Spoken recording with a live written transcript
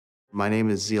My name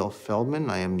is Ziel Feldman.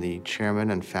 I am the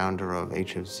chairman and founder of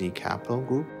HFZ Capital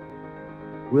Group.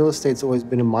 Real estate's always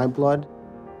been in my blood.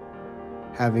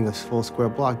 Having a full square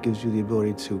block gives you the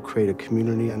ability to create a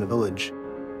community and a village.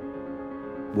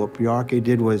 What Bjarke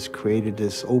did was created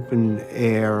this open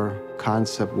air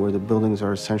concept where the buildings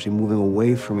are essentially moving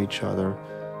away from each other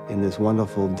in this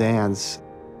wonderful dance.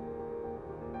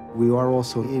 We are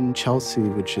also in Chelsea,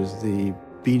 which is the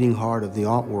beating heart of the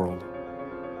art world.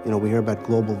 You know, we hear about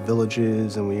global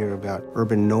villages and we hear about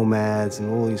urban nomads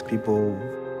and all these people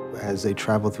as they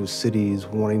travel through cities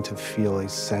wanting to feel a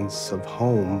sense of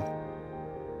home.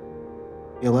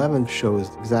 11 shows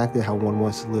exactly how one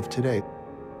wants to live today.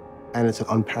 And it's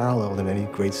unparalleled in any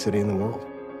great city in the world.